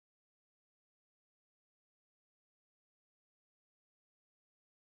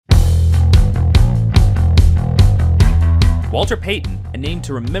Walter Payton, a name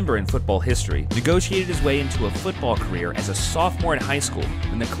to remember in football history, negotiated his way into a football career as a sophomore in high school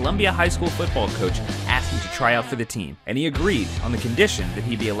when the Columbia High School football coach asked him to try out for the team, and he agreed on the condition that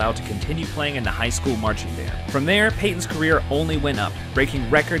he be allowed to continue playing in the high school marching band. From there, Payton's career only went up, breaking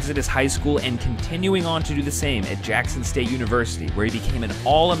records at his high school and continuing on to do the same at Jackson State University, where he became an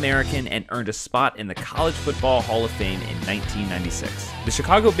All-American and earned a spot in the College Football Hall of Fame in 1996. The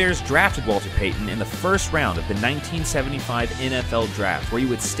Chicago Bears drafted Walter Payton in the first round of the 1975 NFL Draft, where he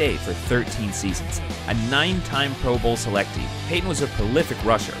would stay for 13 seasons. A 9-time Pro Bowl selectee, Payton was a prolific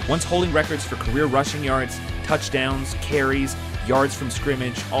rusher, once holding records for career rushing yards, touchdowns, carries, yards from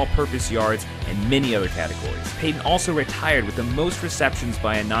scrimmage, all-purpose yards, and many other categories. Payton also retired with the most receptions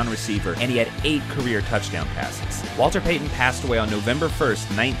by a non-receiver, and he had 8 career touchdown passes. Walter Payton passed away on November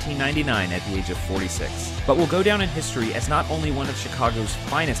 1st, 1999 at the age of 46, but will go down in history as not only one of Chicago's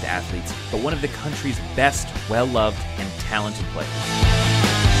finest athletes, but one of the country's best, well-loved, and talented players.